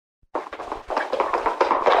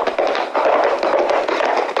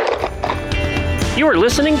You are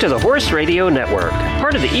listening to the Horse Radio Network,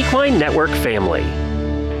 part of the Equine Network family.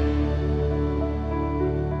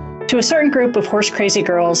 To a certain group of horse-crazy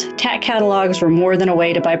girls, tack catalogs were more than a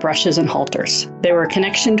way to buy brushes and halters. They were a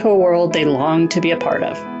connection to a world they longed to be a part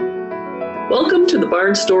of. Welcome to the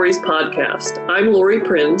Barn Stories podcast. I'm Lori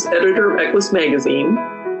Prinz, editor of Equus Magazine.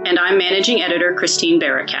 And I'm managing editor Christine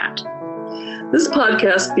Barakat. This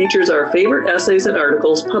podcast features our favorite essays and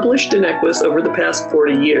articles published in Equus over the past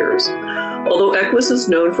 40 years. Although Equus is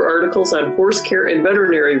known for articles on horse care and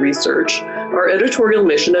veterinary research, our editorial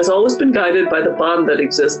mission has always been guided by the bond that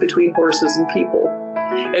exists between horses and people.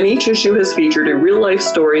 And each issue has featured a real-life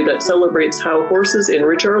story that celebrates how horses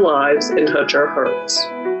enrich our lives and touch our hearts.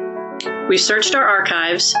 We've searched our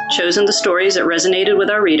archives, chosen the stories that resonated with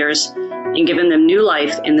our readers, and given them new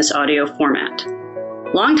life in this audio format.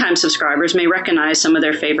 Longtime subscribers may recognize some of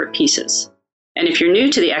their favorite pieces. And if you're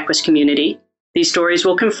new to the Equus community, these stories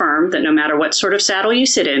will confirm that no matter what sort of saddle you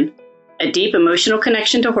sit in, a deep emotional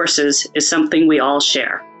connection to horses is something we all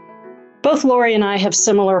share. Both Lori and I have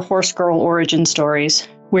similar horse girl origin stories.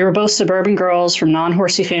 We were both suburban girls from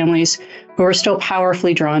non-horsey families who were still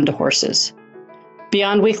powerfully drawn to horses.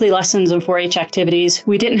 Beyond weekly lessons and 4-H activities,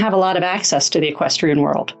 we didn't have a lot of access to the equestrian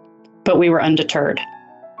world, but we were undeterred.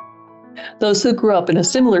 Those who grew up in a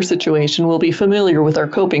similar situation will be familiar with our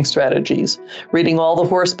coping strategies, reading all the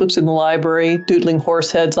horse books in the library, doodling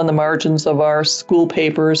horse heads on the margins of our school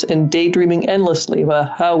papers, and daydreaming endlessly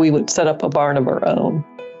about how we would set up a barn of our own.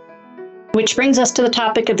 Which brings us to the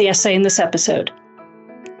topic of the essay in this episode.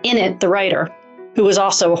 In it, the writer, who was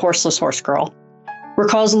also a horseless horse girl,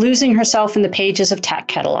 recalls losing herself in the pages of tack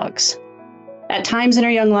catalogs. At times in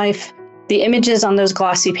her young life, the images on those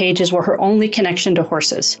glossy pages were her only connection to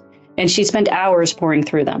horses, and she spent hours poring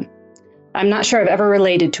through them. I'm not sure I've ever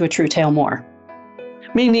related to a true tale more.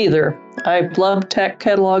 Me neither. I loved tack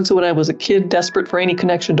catalogs when I was a kid, desperate for any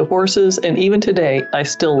connection to horses, and even today, I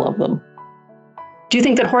still love them. Do you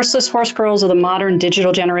think that horseless horse girls of the modern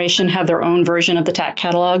digital generation have their own version of the tack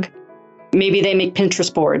catalog? Maybe they make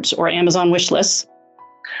Pinterest boards or Amazon wish lists?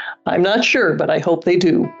 I'm not sure, but I hope they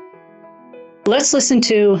do. Let's listen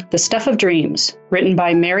to The Stuff of Dreams, written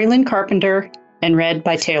by Mary Lynn Carpenter and read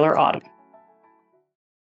by Taylor Autumn.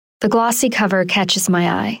 The glossy cover catches my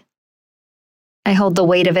eye. I hold the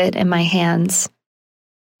weight of it in my hands,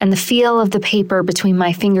 and the feel of the paper between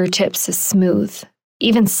my fingertips is smooth,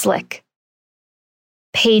 even slick.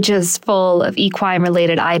 Pages full of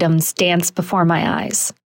equine-related items dance before my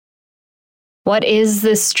eyes. What is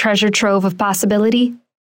this treasure trove of possibility?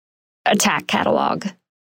 A tack catalog.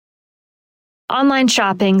 Online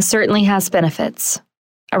shopping certainly has benefits.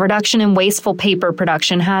 A reduction in wasteful paper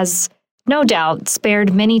production has, no doubt,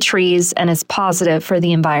 spared many trees and is positive for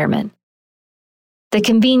the environment. The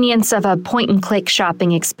convenience of a point-and-click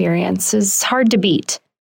shopping experience is hard to beat.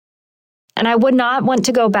 And I would not want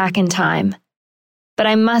to go back in time, but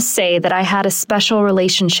I must say that I had a special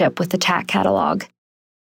relationship with the tack catalog,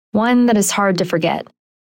 one that is hard to forget.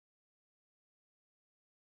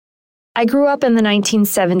 I grew up in the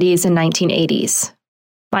 1970s and 1980s.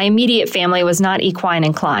 My immediate family was not equine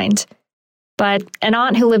inclined, but an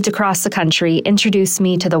aunt who lived across the country introduced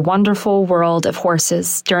me to the wonderful world of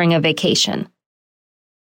horses during a vacation.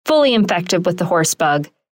 Fully infected with the horse bug,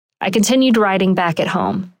 I continued riding back at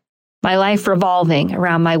home, my life revolving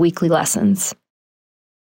around my weekly lessons.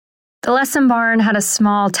 The lesson barn had a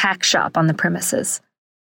small tack shop on the premises.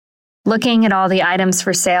 Looking at all the items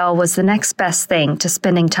for sale was the next best thing to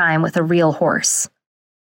spending time with a real horse.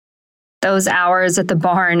 Those hours at the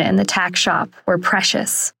barn and the tack shop were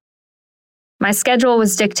precious. My schedule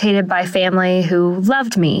was dictated by family who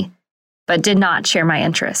loved me, but did not share my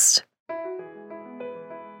interest.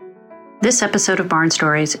 This episode of Barn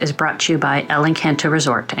Stories is brought to you by El Encanto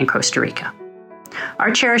Resort in Costa Rica.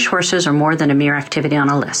 Our cherished horses are more than a mere activity on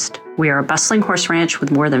a list. We are a bustling horse ranch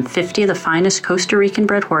with more than 50 of the finest Costa Rican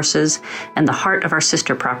bred horses and the heart of our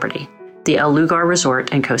sister property, the El Lugar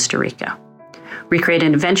Resort in Costa Rica. We create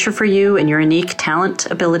an adventure for you and your unique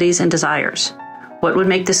talent, abilities, and desires. What would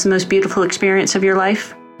make this the most beautiful experience of your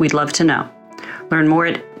life? We'd love to know. Learn more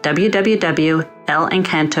at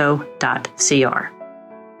www.elencanto.cr.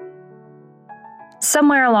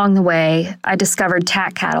 Somewhere along the way, I discovered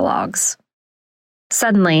tack catalogs.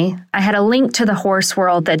 Suddenly, I had a link to the horse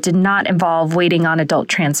world that did not involve waiting on adult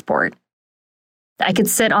transport. I could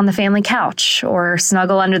sit on the family couch or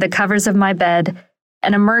snuggle under the covers of my bed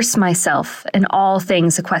and immerse myself in all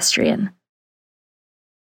things equestrian.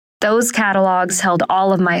 Those catalogs held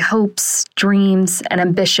all of my hopes, dreams, and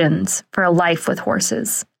ambitions for a life with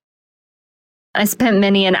horses. I spent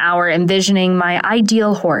many an hour envisioning my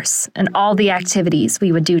ideal horse and all the activities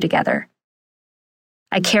we would do together.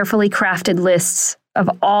 I carefully crafted lists of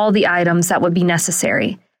all the items that would be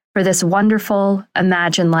necessary for this wonderful,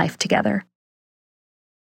 imagined life together.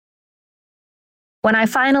 When I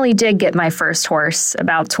finally did get my first horse,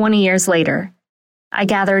 about 20 years later, I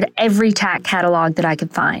gathered every tack catalog that I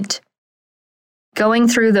could find. Going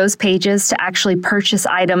through those pages to actually purchase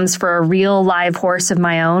items for a real live horse of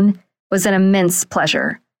my own was an immense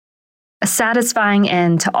pleasure, a satisfying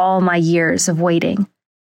end to all my years of waiting.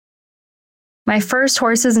 My first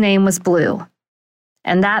horse's name was Blue,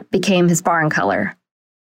 and that became his barn color.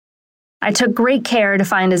 I took great care to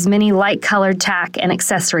find as many light-colored tack and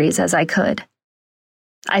accessories as I could.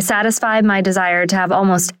 I satisfied my desire to have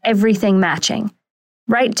almost everything matching,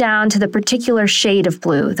 right down to the particular shade of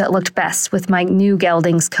blue that looked best with my new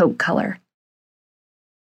gelding's coat color.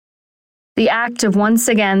 The act of once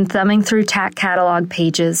again thumbing through tack catalog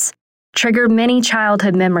pages triggered many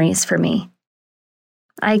childhood memories for me.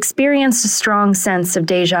 I experienced a strong sense of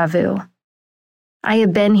déjà vu. I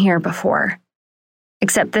had been here before,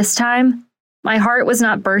 except this time, my heart was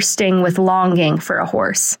not bursting with longing for a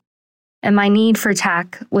horse, and my need for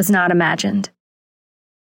tack was not imagined.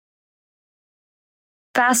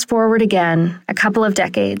 Fast forward again, a couple of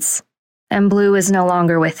decades, and Blue is no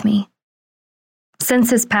longer with me.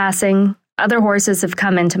 Since his passing, other horses have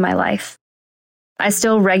come into my life. I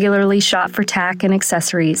still regularly shop for tack and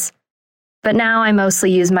accessories, but now I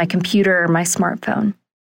mostly use my computer or my smartphone.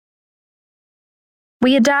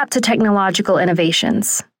 We adapt to technological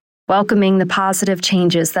innovations, welcoming the positive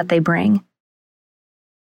changes that they bring.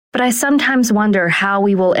 But I sometimes wonder how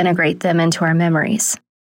we will integrate them into our memories.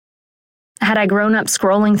 Had I grown up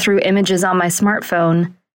scrolling through images on my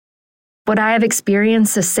smartphone, would I have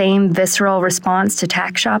experienced the same visceral response to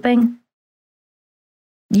tack shopping?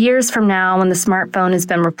 Years from now, when the smartphone has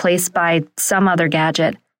been replaced by some other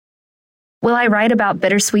gadget, will I write about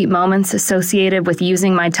bittersweet moments associated with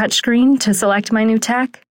using my touchscreen to select my new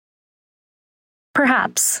tack?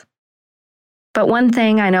 Perhaps. But one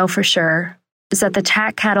thing I know for sure is that the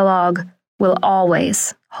tack catalog will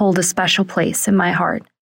always hold a special place in my heart.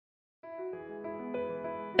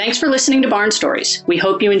 Thanks for listening to Barn Stories. We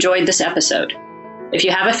hope you enjoyed this episode. If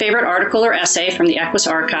you have a favorite article or essay from the Equus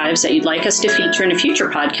archives that you'd like us to feature in a future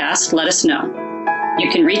podcast, let us know. You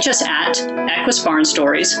can reach us at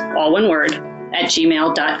equusbarnstories, all one word,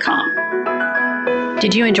 @gmail.com.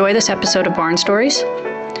 Did you enjoy this episode of Barn Stories?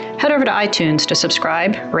 Head over to iTunes to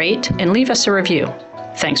subscribe, rate, and leave us a review.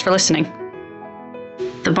 Thanks for listening.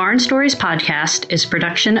 The Barn Stories podcast is a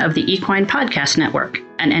production of the Equine Podcast Network,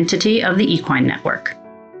 an entity of the Equine Network.